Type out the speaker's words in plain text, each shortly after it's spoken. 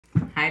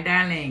Hi,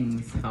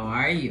 darlings. How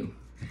are you?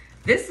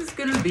 This is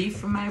going to be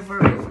for my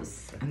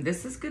Virgos. And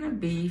this is going to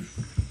be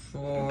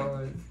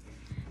for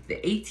the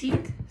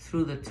 18th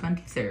through the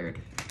 23rd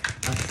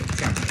of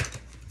September.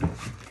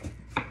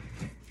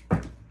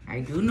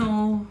 I do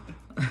know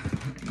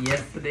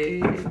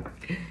yesterday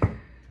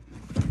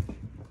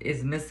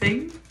is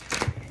missing,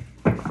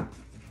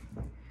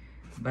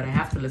 but I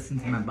have to listen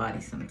to my body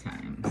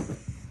sometimes.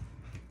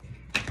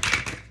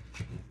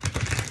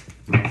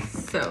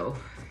 So,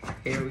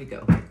 here we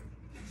go.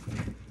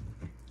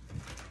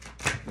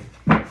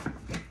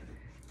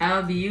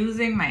 I'll be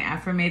using my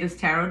Affirmators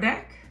Tarot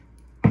deck,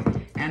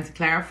 and to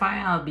clarify,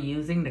 I'll be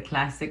using the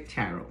Classic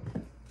Tarot.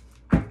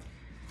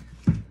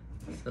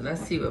 So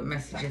let's see what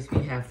messages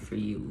we have for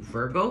you,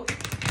 Virgo.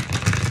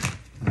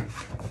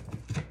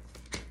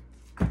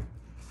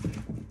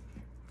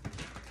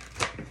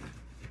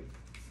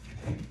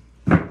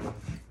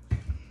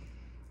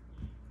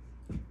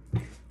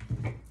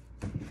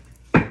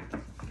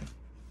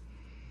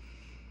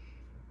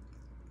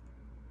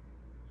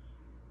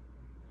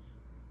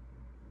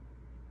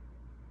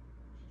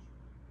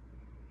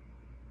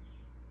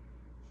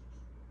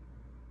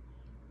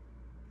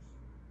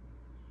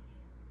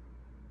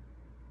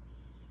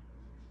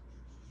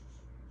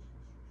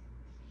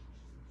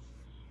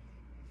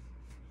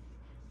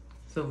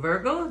 So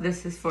Virgo,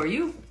 this is for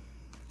you.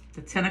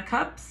 The Ten of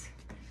Cups,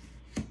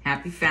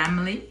 happy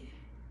family.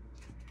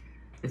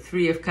 The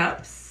Three of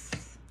Cups,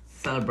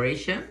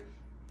 celebration.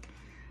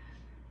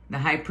 The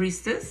High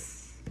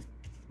Priestess,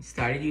 you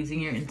started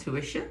using your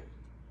intuition.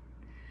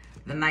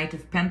 The Knight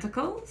of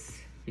Pentacles,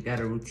 you got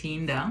a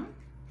routine down.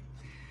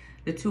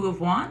 The Two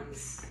of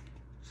Wands,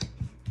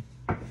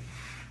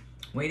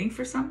 waiting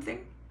for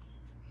something,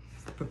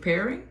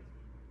 preparing,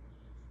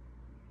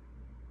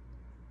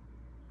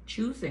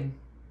 choosing.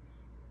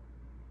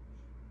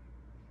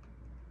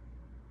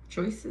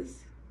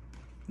 Choices.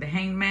 The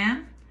Hanged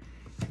Man,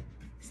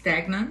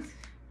 stagnant,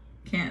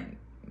 can't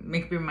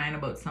make up your mind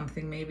about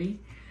something maybe.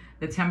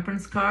 The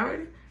Temperance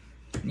card,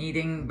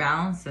 needing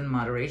balance and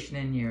moderation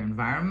in your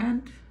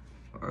environment,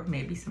 or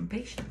maybe some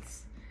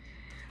patience.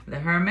 The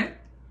Hermit,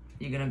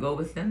 you're gonna go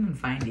within and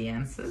find the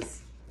answers.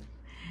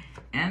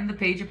 And the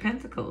Page of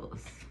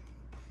Pentacles,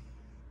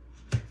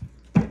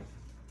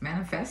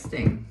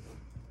 manifesting,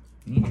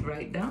 you need to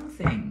write down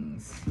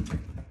things.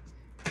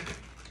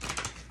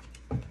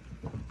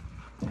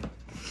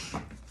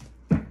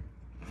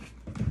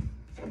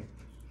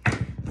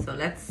 So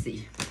let's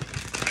see.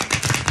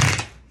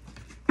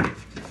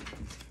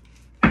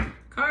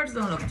 Cards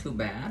don't look too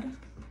bad.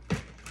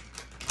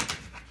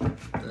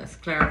 Let's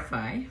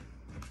clarify.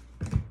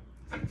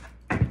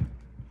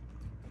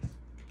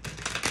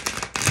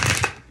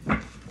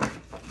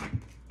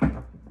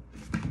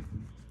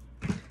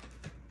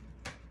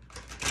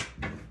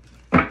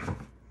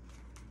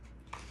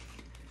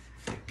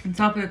 On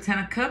top of the Ten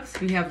of Cups,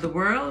 we have the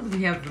World,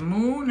 we have the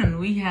Moon, and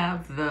we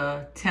have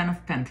the Ten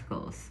of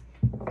Pentacles.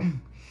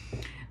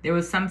 There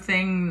was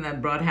something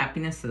that brought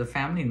happiness to the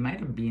family. It might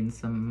have been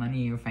some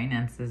money or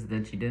finances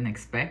that you didn't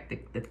expect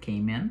that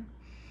came in.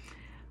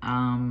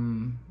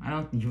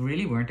 You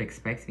really weren't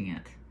expecting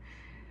it.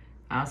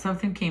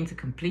 Something came to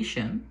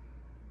completion,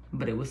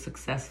 but it was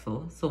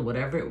successful. So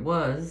whatever it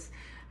was,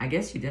 I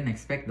guess you didn't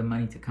expect the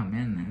money to come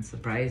in, and it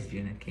surprised you,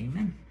 and it came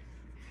in.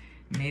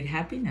 It made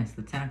happiness,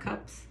 the Ten of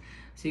Cups.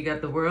 So you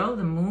got the World,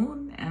 the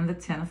Moon, and the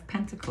Ten of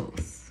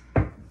Pentacles.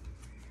 And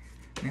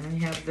then we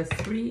have the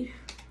Three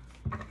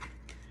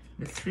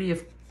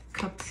of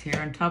Cups here.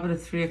 On top of the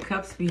Three of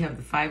Cups, we have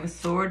the Five of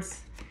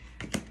Swords,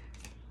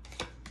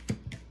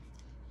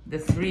 the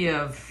Three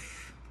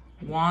of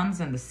Wands,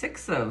 and the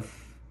Six of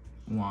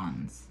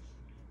Wands.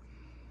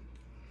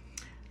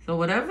 So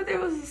whatever there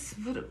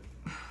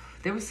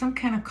was some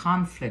kind of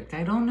conflict.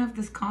 I don't know if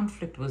this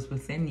conflict was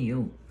within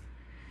you,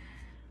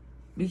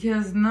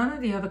 because none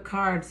of the other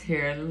cards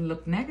here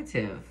look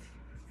negative.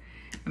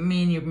 I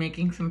mean, you're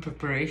making some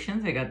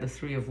preparations. I got the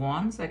Three of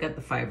Wands. I got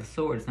the Five of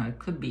Swords. Now, it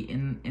could be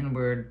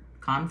inward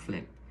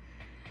conflict.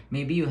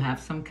 Maybe you have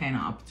some kind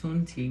of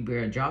opportunity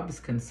where a job is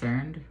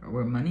concerned or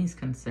where money is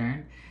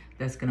concerned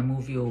that's going to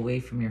move you away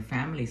from your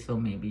family. So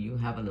maybe you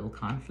have a little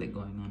conflict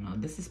going on. Now,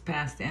 this is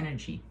past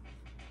energy.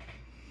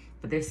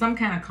 But there's some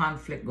kind of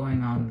conflict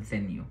going on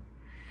within you.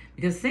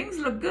 Because things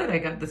look good. I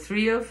got the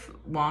Three of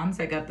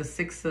Wands. I got the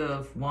Six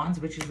of Wands,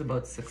 which is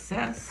about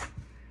success.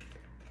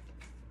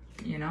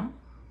 You know?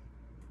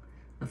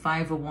 The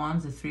Five of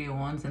Wands, the Three of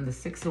Wands, and the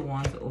Six of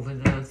Wands over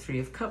the Three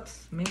of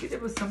Cups. Maybe there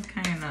was some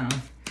kind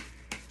of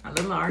a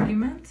little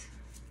argument.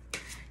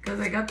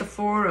 Because I got the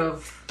Four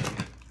of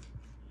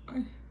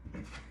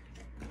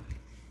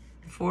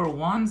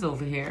Wands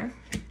over here.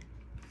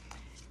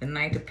 The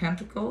Knight of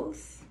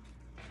Pentacles.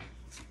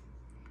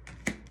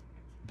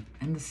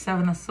 And the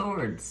Seven of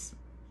Swords.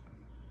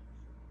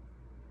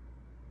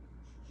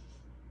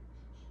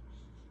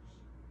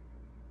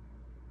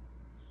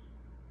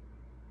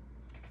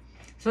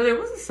 So there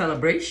was a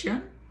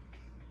celebration.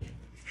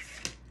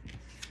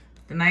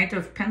 The Knight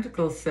of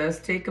Pentacles says,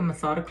 take a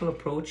methodical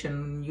approach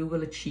and you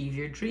will achieve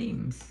your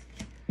dreams.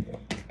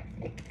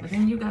 The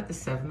then you got the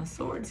Seven of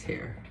Swords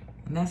here.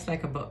 And that's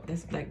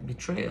like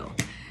betrayal.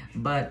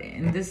 But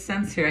in this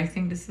sense here, I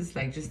think this is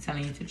like just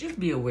telling you to just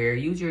be aware,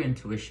 use your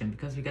intuition,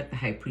 because we got the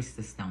High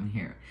Priestess down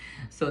here.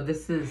 So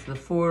this is the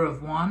Four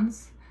of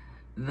Wands,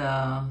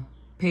 the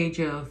Page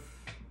of,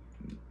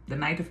 the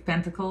Knight of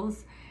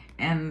Pentacles,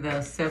 and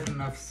the Seven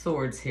of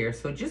Swords here.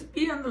 So just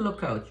be on the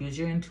lookout, use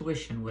your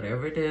intuition,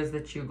 whatever it is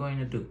that you're going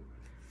to do.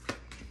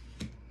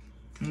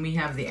 And we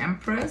have the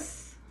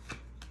Empress,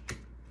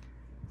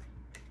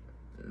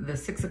 the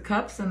Six of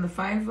Cups, and the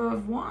Five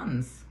of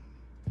Wands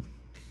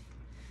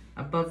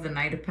above the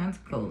Knight of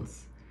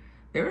Pentacles.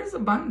 There is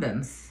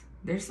abundance.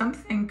 There's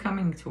something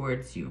coming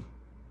towards you.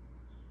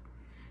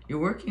 You're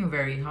working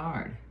very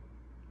hard.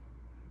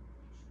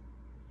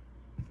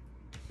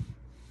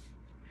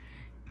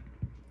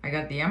 I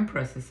got the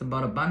Empress. It's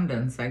about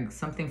abundance, like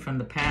something from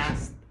the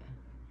past.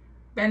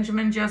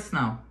 Benjamin just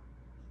now.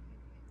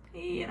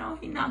 He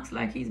knocks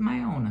like he's my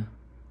owner.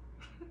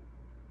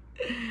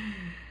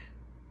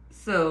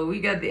 So we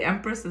got the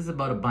Empress is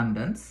about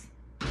abundance.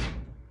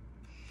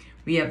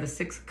 We have the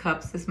Six of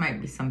Cups. This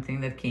might be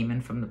something that came in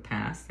from the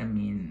past. I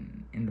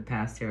mean, in the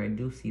past here, I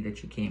do see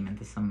that you came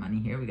into some money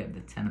here. We got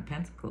the Ten of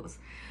Pentacles.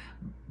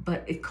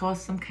 But it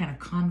caused some kind of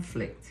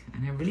conflict.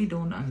 And I really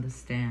don't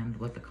understand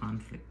what the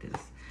conflict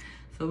is.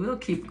 So we'll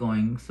keep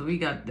going. So we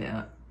got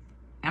the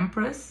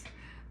Empress,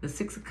 the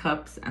Six of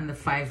Cups, and the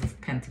Five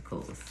of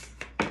Pentacles.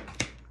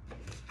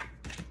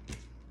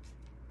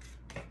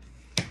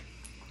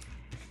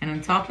 And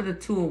on top of the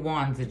Two of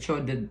Wands, it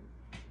showed the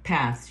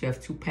paths. You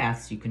have two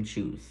paths you can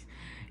choose.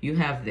 You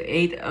have the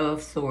Eight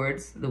of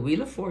Swords, the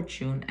Wheel of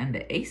Fortune, and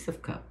the Ace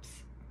of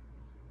Cups.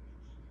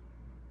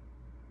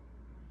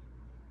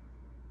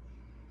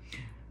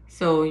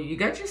 So you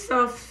got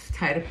yourself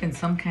tied up in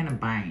some kind of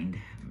bind.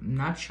 I'm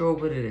not sure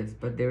what it is,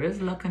 but there is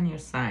luck on your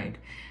side.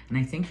 And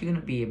I think you're going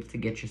to be able to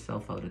get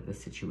yourself out of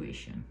this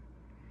situation.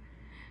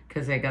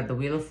 Because I got the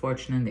Wheel of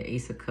Fortune and the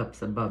Ace of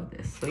Cups above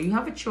this. So you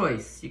have a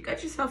choice. You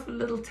got yourself a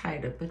little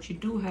tied up, but you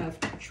do have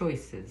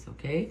choices,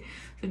 okay?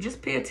 So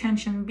just pay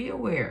attention, be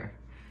aware.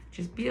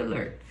 Just be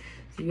alert.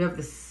 So you have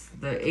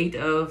the Eight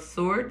of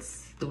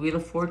Swords, the Wheel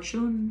of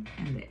Fortune,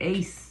 and the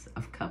Ace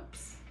of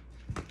Cups.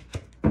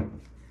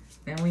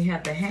 Then we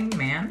have the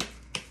Hangman.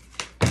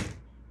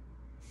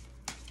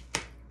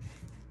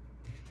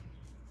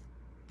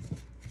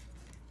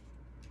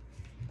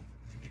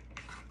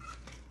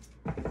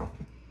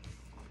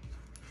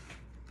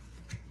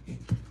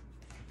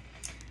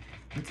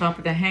 On top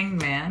of the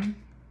Hangman,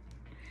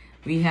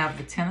 we have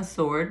the Ten of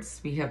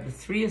Swords, we have the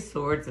Three of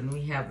Swords, and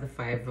we have the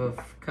Five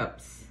of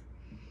Cups.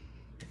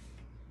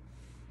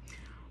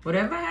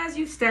 Whatever has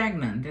you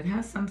stagnant, it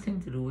has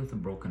something to do with a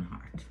broken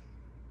heart.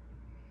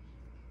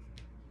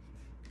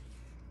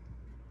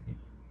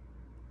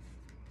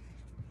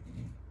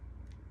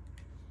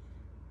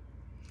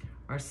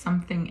 Or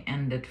something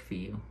ended for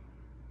you.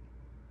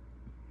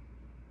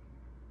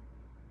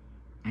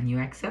 And you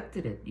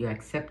accepted it. You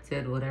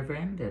accepted whatever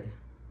ended.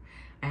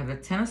 I have a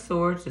Ten of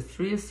Swords, the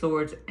Three of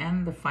Swords,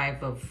 and the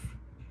Five of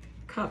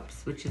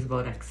Cups, which is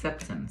about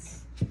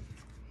acceptance.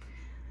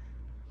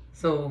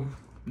 So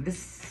this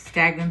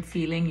stagnant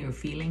feeling you're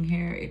feeling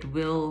here, it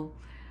will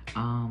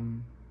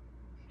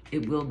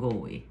go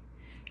away.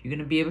 You're going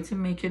to be able to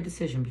make your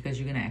decision because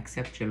you're going to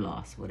accept your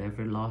loss.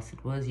 Whatever loss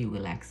it was, you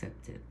will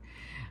accept it.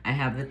 I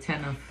have the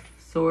Ten of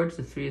Swords,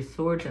 the Three of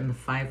Swords, and the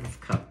Five of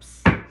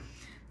Cups.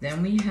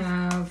 Then we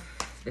have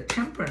the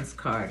Temperance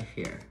card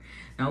here.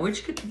 Now,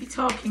 which could be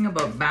talking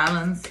about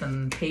balance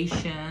and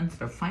patience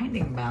or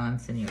finding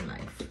balance in your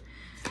life.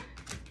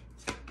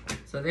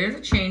 So there's a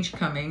change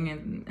coming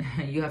and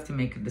you have to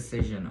make a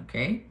decision,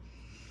 okay?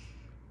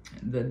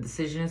 The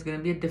decision is going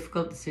to be a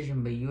difficult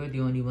decision, but you're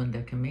the only one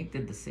that can make the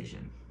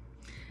decision.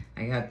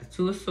 I got the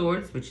Two of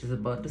Swords, which is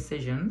about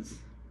decisions.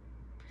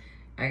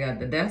 I got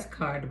the Death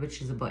card, which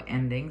is about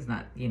endings.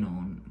 Not,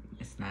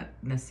 it's not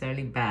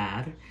necessarily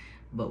bad,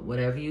 but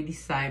whatever you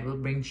decide will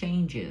bring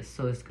changes.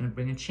 So it's going to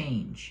bring a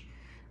change.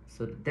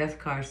 So the Death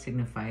card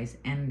signifies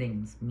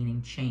endings,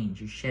 meaning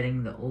change. You're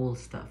shedding the old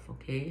stuff,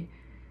 okay?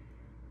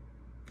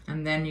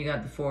 And then you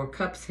got the Four of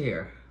Cups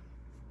here.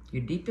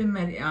 You're deep in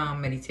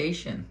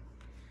meditation.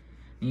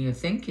 And you're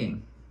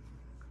thinking.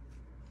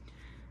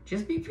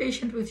 Just be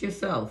patient with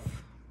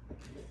yourself.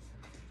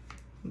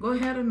 Go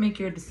ahead and make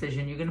your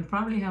decision. You're going to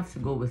probably have to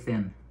go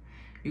within.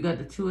 You got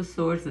the Two of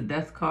Swords, the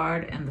Death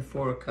card, and the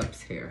Four of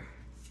Cups here.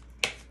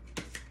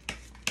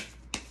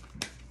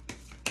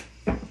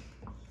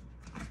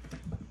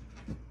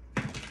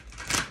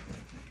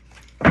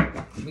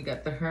 We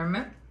got the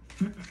Hermit.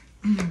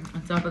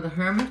 On top of the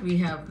Hermit, we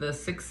have the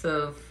Six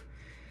of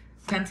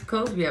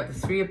Pentacles, we have the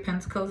Three of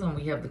Pentacles, and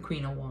we have the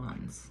Queen of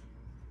Wands.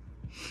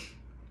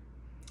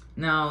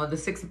 Now, the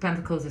Six of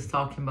Pentacles is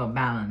talking about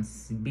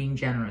balance, being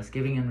generous,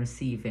 giving and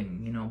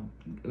receiving.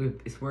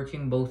 It's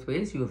working both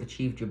ways. You have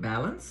achieved your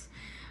balance.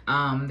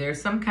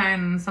 There's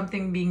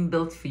something being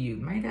built for you.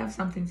 It might have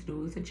something to do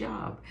with a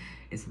job.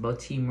 It's about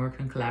teamwork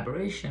and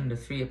collaboration, the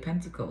Three of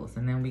Pentacles.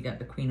 And then we got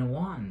the Queen of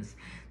Wands.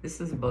 This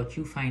is about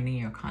you finding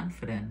your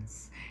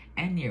confidence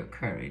and your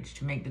courage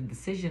to make the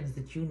decisions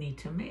that you need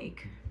to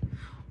make.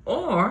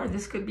 Or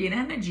this could be an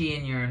energy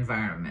in your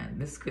environment.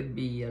 This could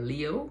be a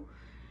Leo,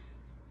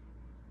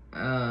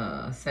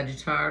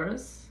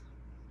 Sagittarius,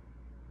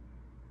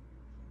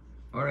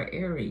 or an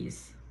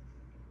Aries.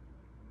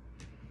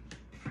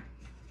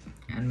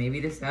 And maybe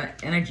this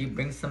energy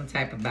brings some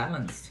type of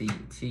balance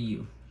to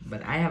you.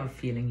 But I have a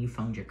feeling you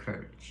found your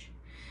courage.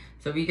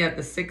 So we got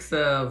the Six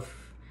of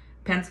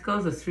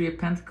Pentacles, the Three of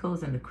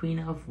Pentacles, and the Queen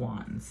of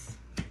Wands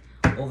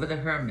over the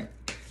Hermit.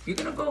 You're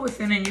going to go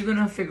within and you're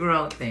going to figure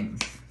out things.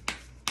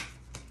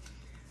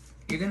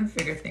 You're going to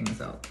figure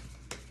things out.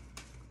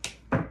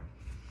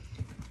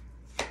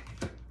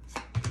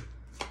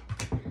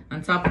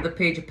 On top of the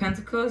Page of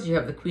Pentacles, you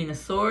have the Queen of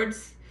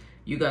Swords.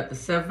 You got the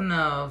Seven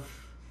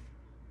of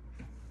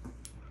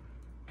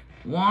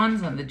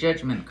Wands and the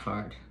Judgment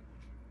card.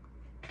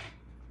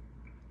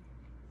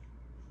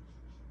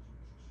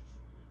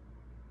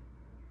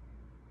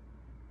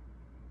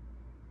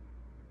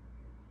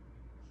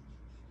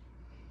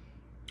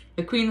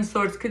 The Queen of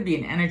Swords could be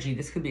an energy.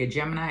 This could be a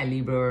Gemini, a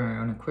Libra,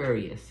 or an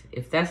Aquarius.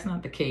 If that's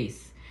not the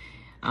case,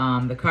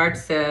 the card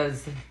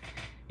says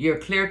your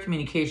clear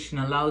communication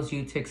allows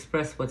you to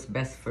express what's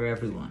best for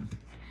everyone.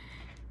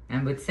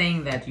 And with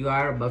saying that you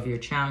are above your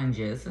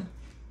challenges,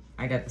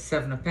 I got the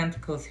Seven of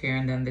Pentacles here,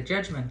 and then the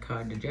Judgment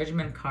card. The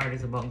Judgment card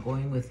is about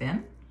going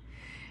within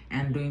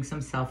and doing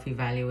some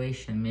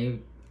self-evaluation,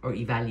 maybe, or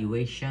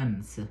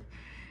evaluations.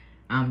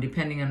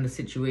 Depending on the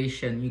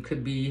situation, you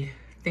could be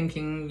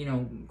thinking, you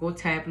know, go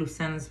tie up loose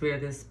ends where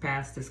this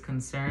past is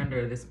concerned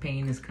or this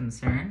pain is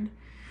concerned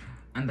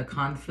and the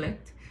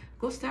conflict.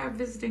 Go start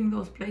visiting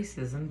those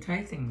places and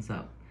tie things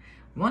up.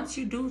 Once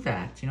you do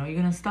that, you know, you're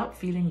going to stop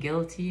feeling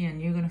guilty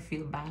and you're going to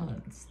feel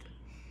balanced.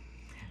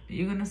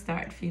 You're going to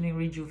start feeling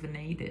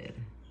rejuvenated.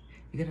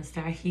 You're going to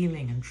start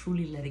healing and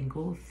truly letting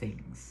go of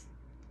things.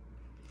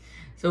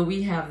 So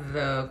we have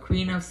the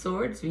Queen of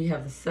Swords, we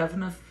have the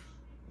Seven of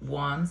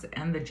Wands,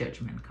 and the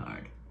Judgment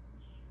card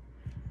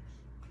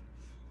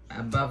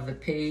above the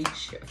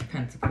Page of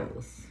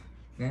Pentacles.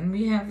 Then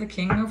we have the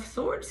King of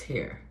Swords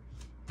here.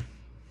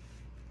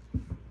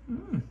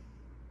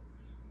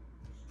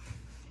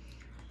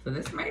 So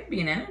this might be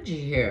an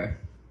energy here.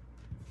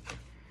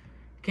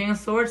 King of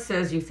Swords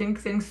says you think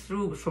things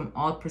through from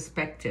all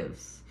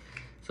perspectives.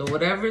 So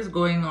whatever is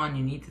going on,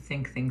 you need to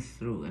think things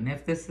through. And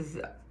if this is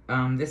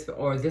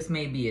this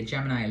may be a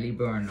Gemini,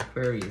 Libra, or an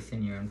Aquarius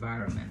in your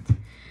environment.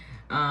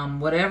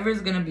 Whatever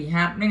is going to be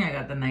happening, I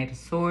got the Knight of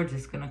Swords.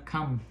 It's going to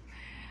come.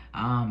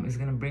 It's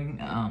going to bring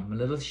a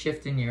little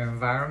shift in your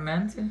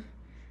environment.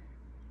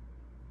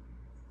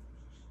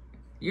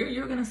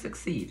 You're going to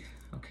succeed,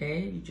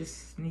 okay? You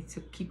just need to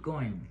keep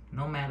going,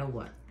 no matter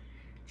what.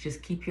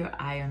 Just keep your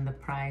eye on the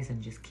prize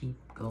and just keep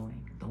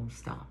going. Don't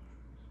stop.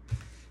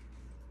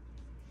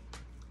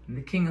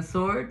 The King of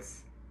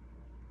Swords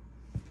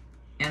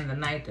and the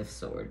Knight of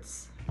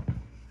Swords.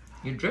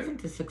 You're driven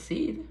to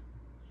succeed.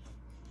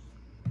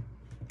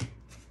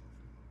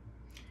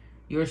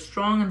 You're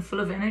strong and full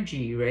of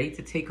energy, ready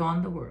to take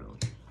on the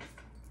world.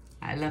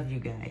 I love you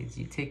guys.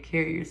 You take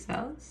care of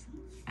yourselves,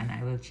 and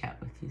I will chat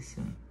with you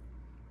soon.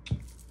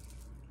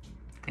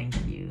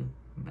 Thank you.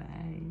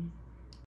 Bye.